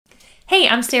Hey,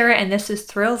 I'm Sarah and this is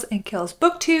Thrills and Kills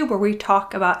Booktube, where we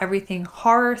talk about everything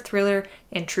horror, thriller,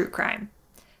 and true crime.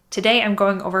 Today I'm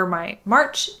going over my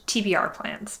March TBR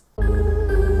plans.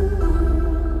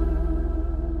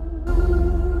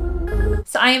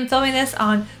 So I am filming this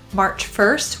on March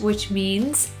 1st, which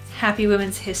means Happy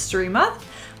Women's History Month.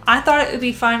 I thought it would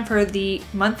be fun for the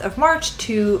month of March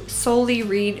to solely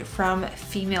read from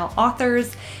female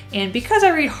authors, and because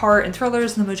I read horror and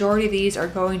thrillers, the majority of these are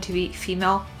going to be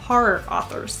female horror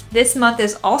authors. This month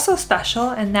is also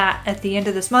special in that at the end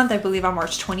of this month, I believe on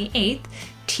March 28th,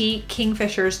 T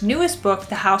Kingfisher's newest book,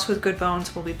 The House with Good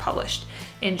Bones, will be published,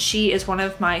 and she is one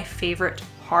of my favorite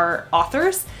horror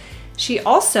authors. She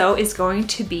also is going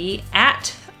to be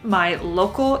at my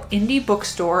local indie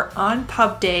bookstore on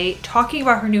pub day talking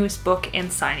about her newest book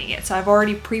and signing it. So I've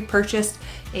already pre-purchased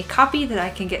a copy that I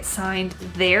can get signed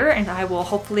there, and I will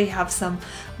hopefully have some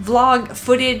vlog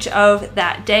footage of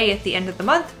that day at the end of the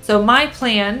month. So my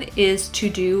plan is to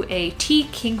do a T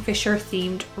Kingfisher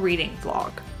themed reading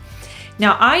vlog.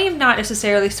 Now, I am not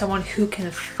necessarily someone who can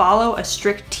follow a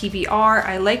strict TBR.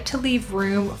 I like to leave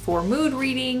room for mood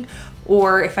reading,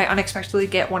 or if I unexpectedly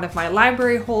get one of my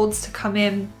library holds to come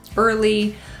in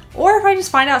early, or if I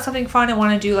just find out something fun and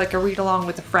want to do like a read along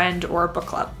with a friend or a book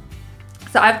club.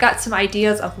 So I've got some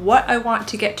ideas of what I want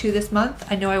to get to this month.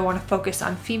 I know I want to focus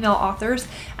on female authors,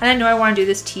 and I know I want to do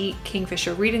this T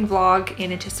Kingfisher reading vlog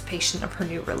in anticipation of her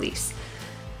new release.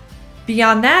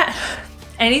 Beyond that,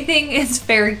 anything is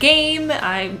fair game.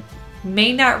 I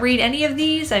may not read any of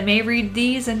these. I may read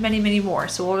these and many, many more.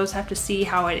 So we'll just have to see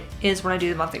how it is when I do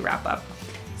the monthly wrap up.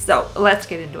 So let's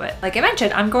get into it. Like I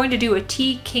mentioned, I'm going to do a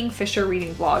T Kingfisher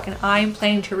reading vlog, and I'm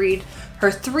planning to read her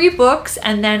 3 books,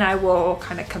 and then I will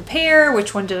kind of compare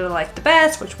which one did I like the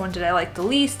best, which one did I like the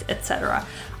least, etc.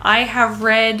 I have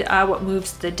read What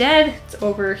Moves the Dead. It's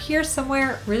over here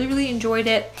somewhere. Really enjoyed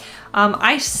it.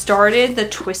 I started the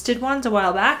Twisted ones a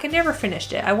while back and never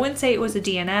finished it. I wouldn't say it was a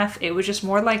DNF, it was just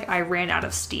more like I ran out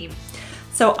of steam.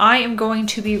 So I am going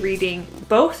to be reading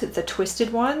both the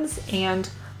Twisted ones and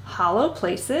Hollow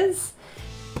Places.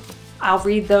 I'll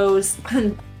read those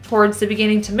towards the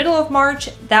beginning to middle of March.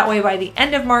 That way by the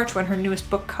end of March, when her newest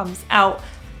book comes out,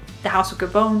 The House with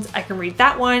Good Bones, I can read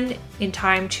that one in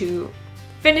time to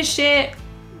finish it,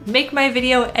 make my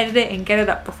video, edit it, and get it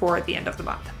up before the end of the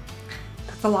month.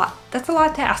 That's a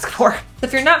lot to ask for. So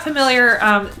if you're not familiar,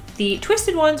 the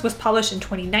Twisted ones was published in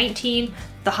 2019.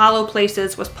 The Hollow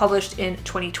Places was published in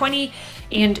 2020.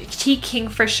 And T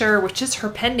Kingfisher, which is her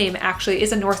pen name actually,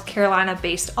 is a North Carolina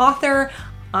based author.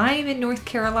 I'm in North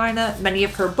Carolina. Many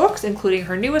of her books, including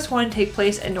her newest one, take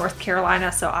place in North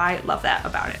Carolina, so I love that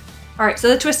about it. All right, so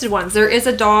the Twisted ones, there is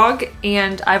a dog,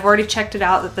 and I've already checked it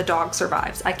out that the dog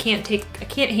survives. I can't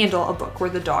handle a book where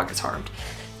the dog is harmed.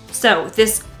 So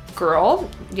this girl,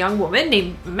 young woman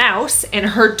named Mouse, and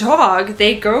her dog,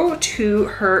 they go to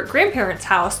her grandparents'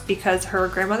 house because her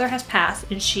grandmother has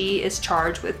passed and she is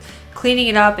charged with cleaning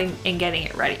it up and getting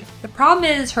it ready. The problem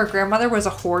is her grandmother was a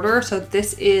hoarder, so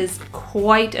this is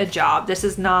quite a job. This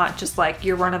is not just like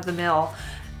your run-of-the-mill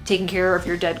taking care of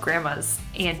your dead grandma's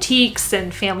antiques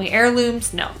and family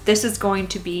heirlooms. No, this is going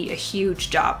to be a huge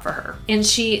job for her. And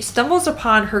she stumbles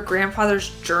upon her grandfather's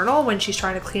journal when she's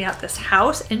trying to clean out this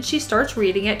house, and she starts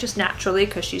reading it just naturally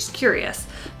because she's curious.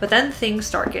 But then things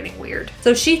start getting weird.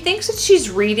 So she thinks that she's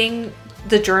reading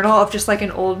the journal of just like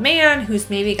an old man who's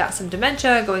maybe got some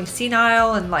dementia, going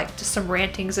senile, and like just some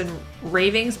rantings and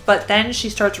ravings. But then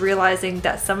she starts realizing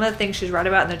that some of the things she's read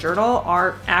about in the journal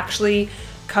are actually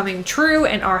coming true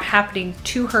and are happening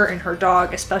to her and her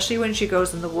dog, especially when she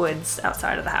goes in the woods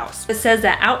outside of the house. It says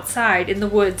that outside in the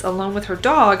woods alone with her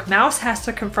dog, Mouse has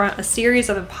to confront a series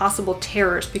of impossible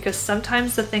terrors because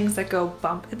sometimes the things that go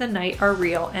bump in the night are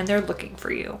real and they're looking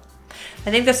for you.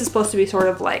 I think this is supposed to be sort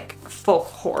of like folk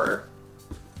horror.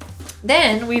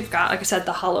 Then we've got, like I said,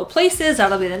 The Hollow Places.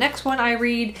 That'll be the next one I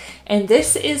read. And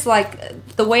this is like,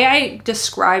 the way I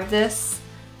describe this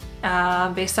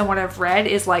based on what I've read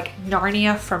is like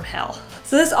Narnia from hell.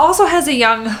 So this also has a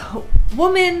young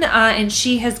woman and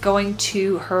she is going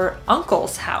to her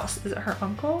uncle's house. Is it her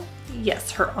uncle?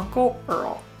 Yes, her uncle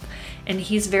Earl. And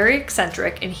he's very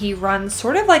eccentric, and he runs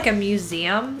sort of like a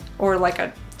museum, or like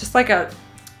just like a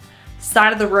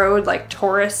side of the road like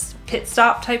tourist pit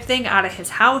stop type thing out of his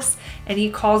house, and he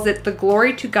calls it the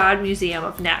Glory to God Museum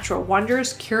of Natural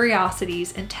Wonders,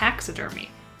 Curiosities, and Taxidermy.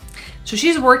 So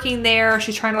she's working there,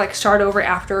 she's trying to like start over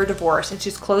after her divorce, and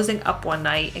she's closing up one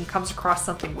night and comes across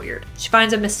something weird. She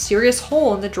finds a mysterious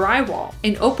hole in the drywall,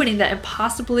 an opening that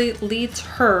impossibly leads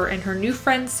her and her new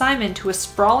friend Simon to a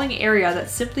sprawling area that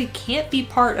simply can't be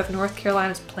part of North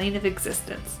Carolina's plane of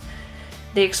existence.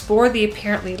 They explore the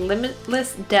apparently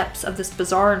limitless depths of this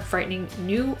bizarre and frightening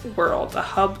new world, a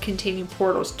hub containing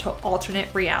portals to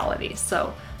alternate realities.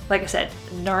 So, like I said,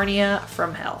 Narnia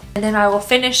from hell. And then I will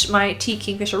finish my T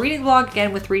Kingfisher reading vlog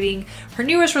again with reading her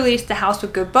newest release, The House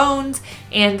with Good Bones.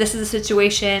 And this is a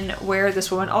situation where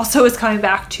this woman also is coming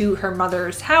back to her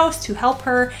mother's house to help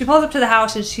her. She pulls up to the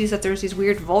house and sees that there's these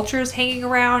weird vultures hanging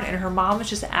around, and her mom is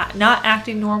just not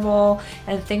acting normal,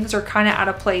 and things are kind of out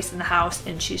of place in the house,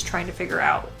 and she's trying to figure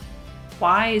out,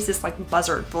 why is this like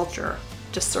buzzard vulture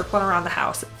just circling around the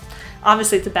house?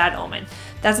 Obviously it's a bad omen.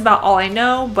 That's about all I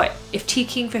know, but if T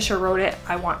Kingfisher wrote it,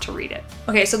 I want to read it.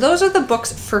 Okay, so those are the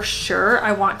books for sure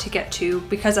I want to get to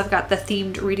because I've got the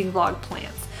themed reading vlog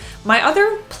plans. My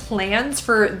other plans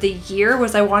for the year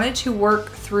was I wanted to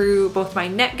work through both my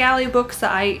NetGalley books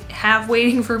that I have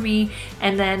waiting for me,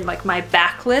 and then like my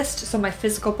backlist, so my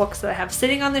physical books that I have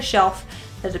sitting on the shelf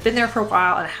that have been there for a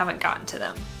while and I haven't gotten to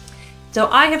them. So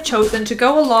I have chosen to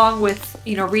go along with,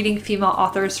 reading female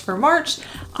authors for March.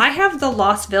 I have The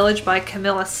Lost Village by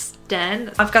Camilla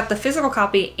Sten. I've got the physical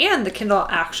copy and the Kindle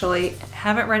actually.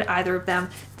 Haven't read either of them.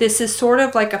 This is sort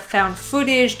of like a found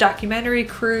footage documentary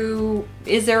crew.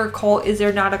 Is there a cult? Is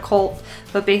there not a cult?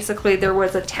 But basically there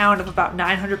was a town of about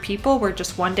 900 people where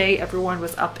just one day everyone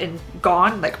was up and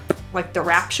gone, like the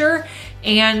rapture.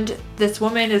 And this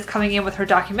woman is coming in with her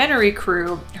documentary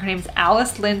crew. Her name's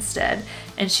Alice Linstead,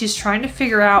 and she's trying to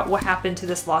figure out what happened to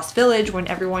this lost village when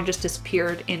everyone just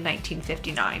disappeared in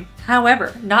 1959.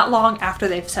 However, not long after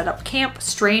they've set up camp,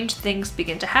 strange things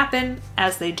begin to happen.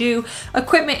 As they do,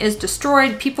 equipment is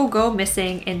destroyed, people go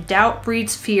missing, and doubt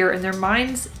breeds fear and their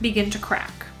minds begin to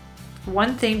crack.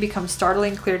 One thing becomes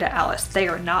startlingly clear to Alice: they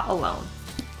are not alone.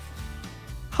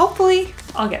 Hopefully,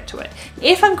 I'll get to it.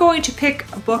 If I'm going to pick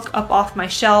a book up off my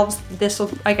shelves, this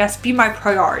will, I guess, be my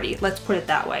priority. Let's put it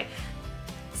that way.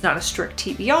 It's not a strict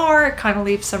TBR. It kind of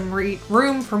leaves some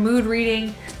room for mood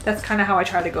reading. That's kind of how I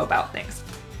try to go about things.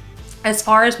 As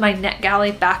far as my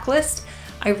NetGalley backlist,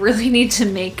 I really need to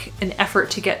make an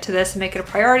effort to get to this and make it a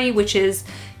priority, which is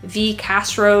V.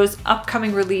 Castro's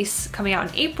upcoming release coming out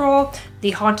in April,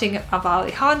 The Haunting of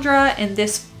Alejandra, and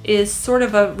this is sort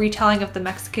of a retelling of the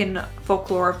Mexican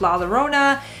folklore of La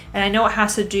Llorona, and I know it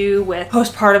has to do with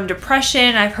postpartum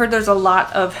depression. I've heard there's a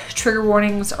lot of trigger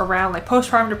warnings around like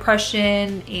postpartum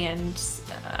depression and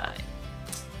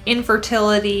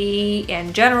infertility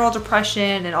and general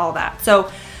depression and all that.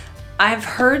 So I've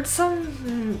heard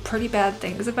some pretty bad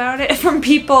things about it from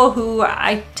people who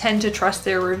I tend to trust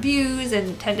their reviews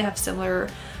and tend to have similar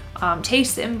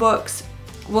tastes in books.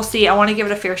 We'll see. I want to give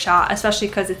it a fair shot, especially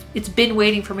because it's been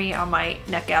waiting for me on my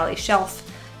NetGalley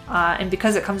shelf. And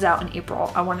because it comes out in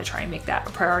April, I want to try and make that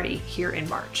a priority here in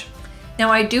March. Now,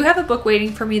 I do have a book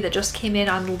waiting for me that just came in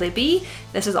on Libby.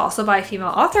 This is also by a female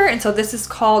author, and so this is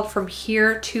called From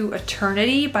Here to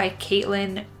Eternity by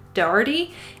Caitlin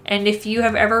Doherty. And if you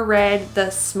have ever read The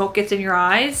Smoke Gets in Your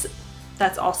Eyes,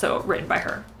 that's also written by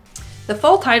her. The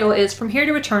full title is From Here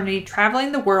to Eternity,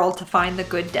 Traveling the World to Find the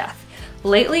Good Death.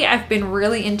 Lately, I've been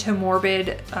really into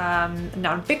morbid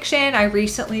nonfiction. I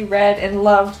recently read and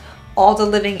loved All the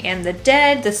Living and the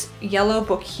Dead, this yellow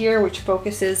book here, which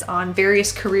focuses on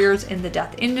various careers in the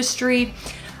death industry,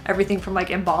 everything from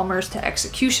like embalmers to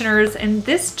executioners, and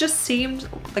this just seemed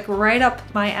like right up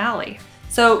my alley.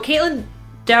 So Caitlin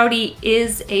Doughty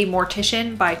is a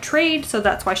mortician by trade, so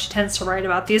that's why she tends to write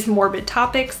about these morbid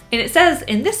topics. And it says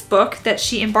in this book that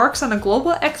she embarks on a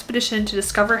global expedition to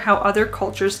discover how other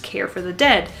cultures care for the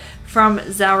dead. From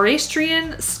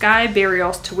Zoroastrian sky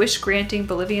burials to wish-granting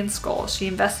Bolivian skulls, she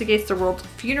investigates the world's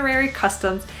funerary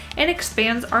customs and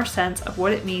expands our sense of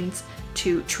what it means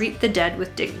to treat the dead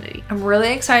with dignity. I'm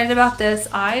really excited about this.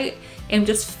 I am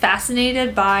just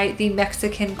fascinated by the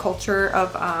Mexican culture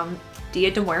of Dia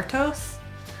de Muertos.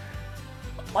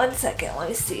 One second, let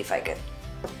me see if I can.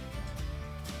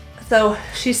 So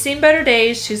she's seen better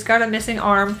days. She's got a missing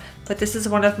arm, but this is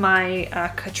one of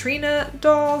my Katrina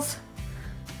dolls.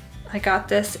 I got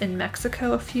this in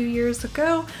Mexico a few years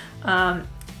ago, and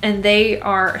they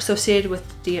are associated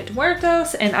with Dia de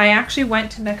Muertos, and I actually went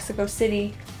to Mexico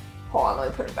City. Hold on,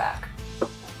 let me put it back.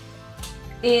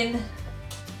 In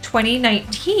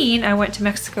 2019, I went to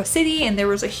Mexico City and there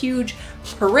was a huge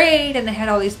parade and they had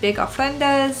all these big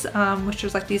ofrendas, which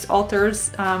was like these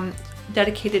altars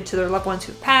dedicated to their loved ones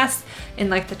who passed in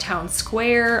like the town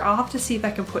square. I'll have to see if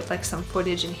I can put like some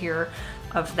footage in here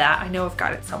of that. I know I've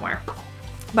got it somewhere.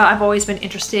 But I've always been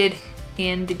interested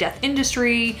in the death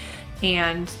industry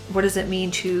and what does it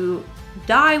mean to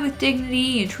die with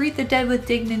dignity and treat the dead with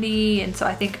dignity, and so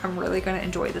I think I'm really going to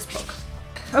enjoy this book.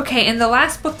 Okay, and the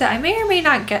last book that I may or may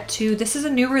not get to, this is a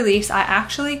new release. I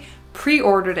actually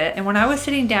pre-ordered it, and when I was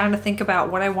sitting down to think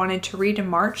about what I wanted to read in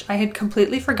March, I had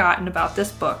completely forgotten about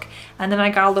this book. And then I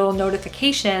got a little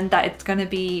notification that it's going to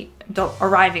be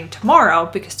arriving tomorrow,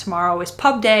 because tomorrow is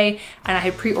pub day, and I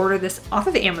had pre-ordered this off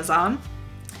of Amazon.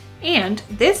 And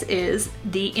this is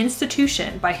The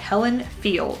Institution by Helen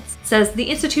Fields. It says, The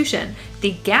Institution,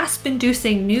 the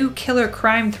gasp-inducing new killer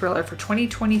crime thriller for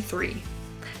 2023.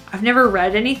 I've never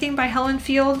read anything by Helen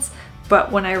Fields, but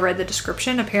when I read the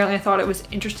description, apparently I thought it was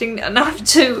interesting enough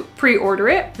to pre-order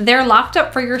it. They're locked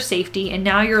up for your safety, and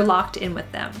now you're locked in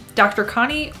with them. Dr.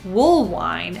 Connie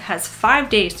Woolwine has 5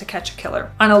 days to catch a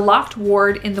killer. On a locked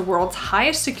ward in the world's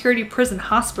highest security prison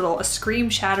hospital, a scream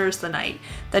shatters the night.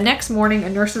 The next morning, a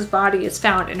nurse's body is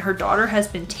found and her daughter has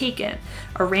been taken.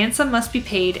 A ransom must be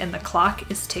paid and the clock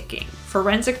is ticking.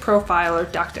 Forensic profiler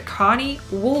Dr. Connie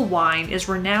Woolwine is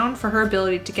renowned for her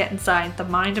ability to get inside the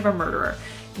mind of a murderer.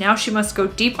 Now she must go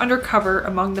deep undercover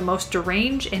among the most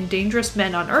deranged and dangerous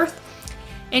men on Earth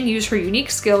and use her unique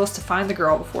skills to find the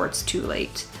girl before it's too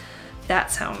late.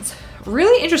 That sounds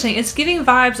really interesting. It's giving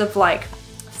vibes of like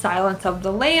Silence of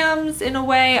the Lambs in a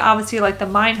way, obviously like the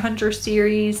Mindhunter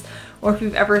series, or if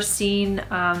you've ever seen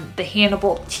the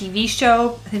Hannibal TV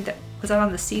show. I think that was that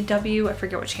on the CW, I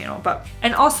forget what channel, but,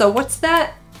 and also what's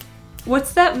that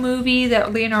movie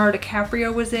that Leonardo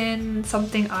DiCaprio was in?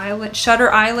 Something Island?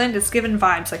 Shutter Island? It's given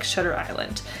vibes like Shutter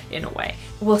Island in a way.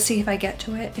 We'll see if I get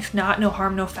to it. If not, no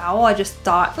harm, no foul. I just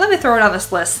thought, let me throw it on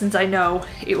this list since I know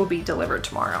it will be delivered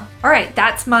tomorrow. All right,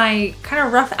 that's my kind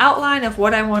of rough outline of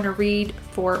what I want to read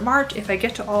for March. If I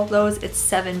get to all of those, it's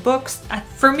 7 books.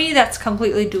 For me, that's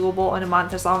completely doable in a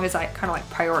month as long as I kind of like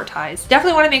prioritize.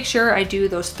 Definitely want to make sure I do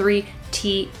those 3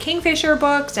 T Kingfisher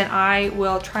books, and I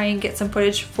will try and get some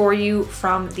footage for you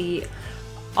from the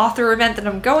author event that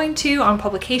I'm going to on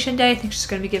publication day. I think she's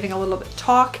going to be giving a little bit of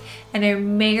talk, and I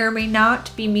may or may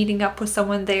not be meeting up with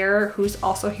someone there who's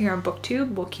also here on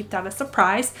Booktube. We'll keep that a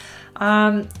surprise.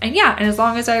 And yeah, and as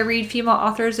long as I read female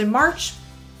authors in March,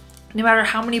 no matter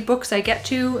how many books I get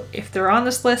to, if they're on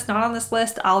this list, not on this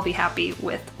list, I'll be happy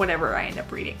with whatever I end up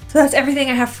reading. So that's everything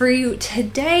I have for you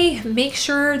today. Make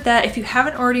sure that if you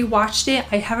haven't already watched it,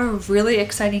 I have a really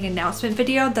exciting announcement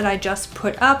video that I just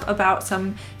put up about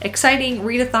some exciting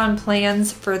readathon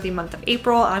plans for the month of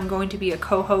April. I'm going to be a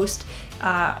co-host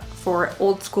for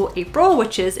Old School April,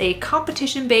 which is a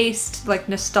competition-based, like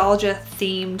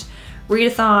nostalgia-themed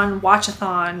readathon,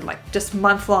 watchathon, like just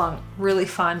month-long, really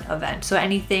fun event. So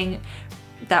anything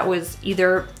that was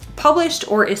either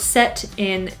published or is set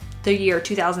in the year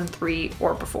 2003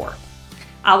 or before.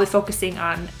 I'll be focusing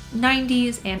on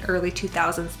 90s and early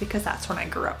 2000s because that's when I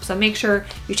grew up. So make sure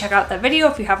you check out that video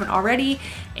if you haven't already.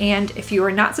 And if you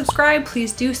are not subscribed,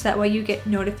 please do, so that way you get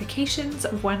notifications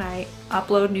of when I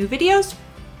upload new videos.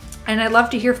 And I'd love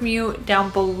to hear from you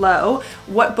down below.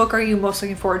 What book are you most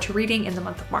looking forward to reading in the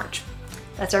month of March?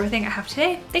 That's everything I have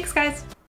today. Thanks, guys.